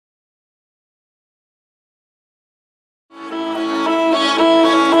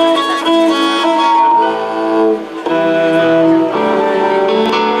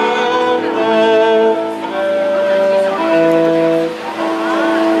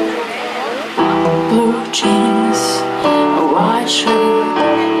jeans, a white shirt.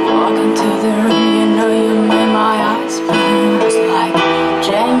 Walk into the room, you know you made my eyes burn. It's like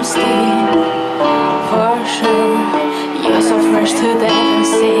James Dean, for sure. You're so fresh to death and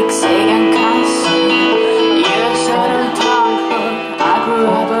sick and cancer. You're so don't talk, but I grew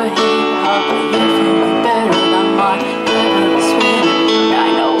up a hip hop, and you feel me better than mine. Better be sweet. I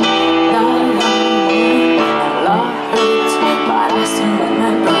know love hurts, but I still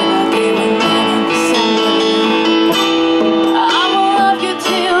remember that day when back in December. I will love you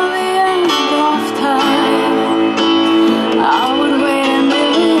till the end of time. I would wait a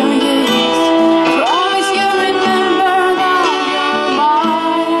million years. Promise you remember that you're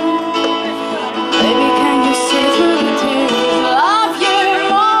mine. Baby, can you see through the tears? Love you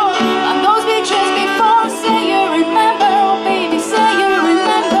more than those pictures before. Say you remember, oh baby, say you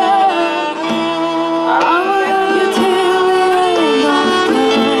remember. I will love you till the end of time.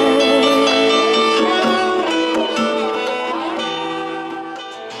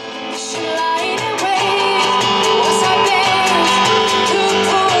 Slide away, was I there to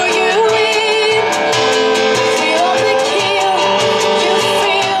pull you in? Feel the kill, you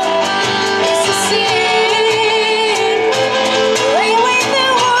feel it's a sin. Play with the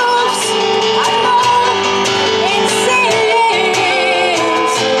wolves, I know it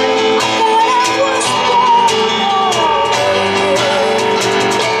sings. I thought I was born.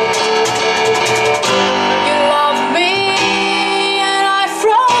 You love me and I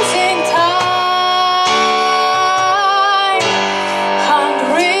froze in time,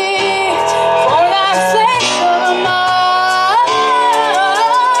 hungry for that flesh of mine.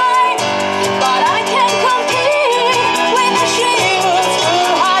 But I can't compete with the shield who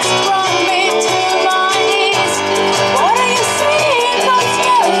has brought me to my knees. What are you seeing? Those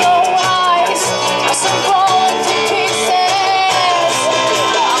yellow eyes? 'Cause I'm falling to pieces.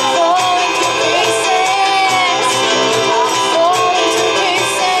 I'm falling to pieces. I'm falling to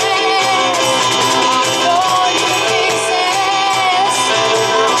pieces. I'm falling to pieces.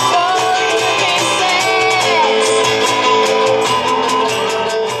 I'm falling to pieces.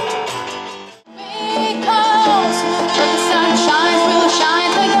 Because the sun shines, we'll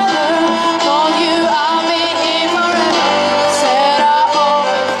shine together. Told you I'll be here forever. Said I'll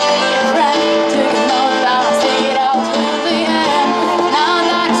always be your friend. Took a note that I stayed out till the end. Now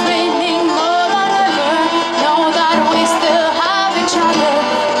that it's raining more than ever, know that we still have each other.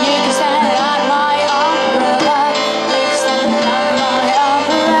 You can stand at my umbrella. You can stand at my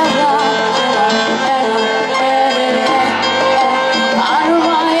umbrella. Under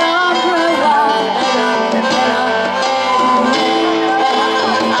my umbrella.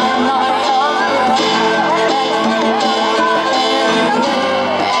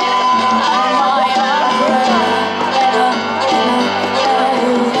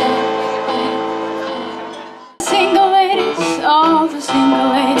 Single ladies, all the single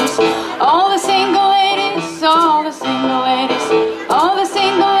ladies, all the single ladies, all the single ladies, all the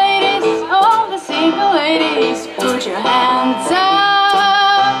single ladies, all the single ladies, put your hands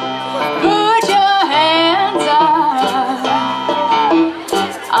up, put your hands up.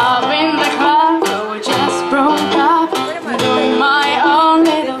 Up in the club, we just broke up, doing my own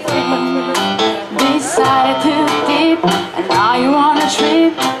little thing. Decided to dip, and now you wanna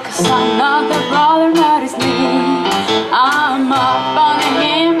trip, 'cause I'm not the brother that is me. I'm up on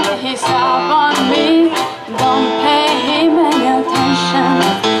him, he's up on me. Don't pay him any attention.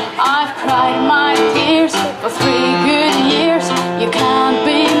 I've cried my tears for 3 good years. You can't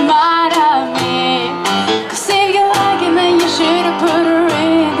be mad at me. 'Cause if you like it, then you should've put a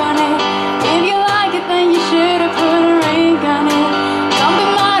ring on it. If you like it, then you should've put a ring on it. Don't be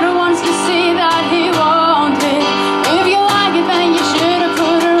mad once you see that he won't it. If you like it, then you should've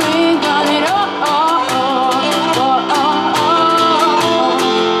put a ring on it.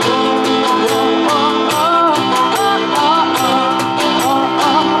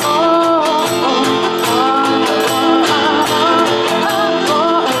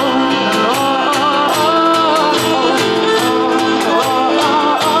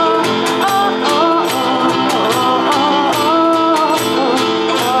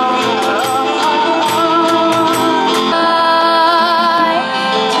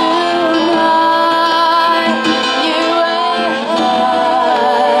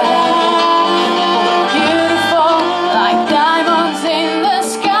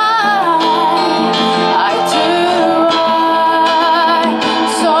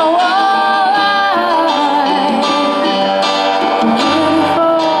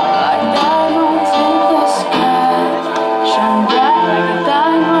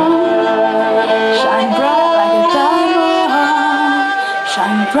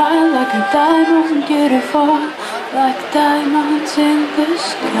 Shine bright like a diamond, beautiful like diamonds in the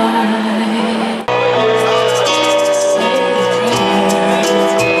sky.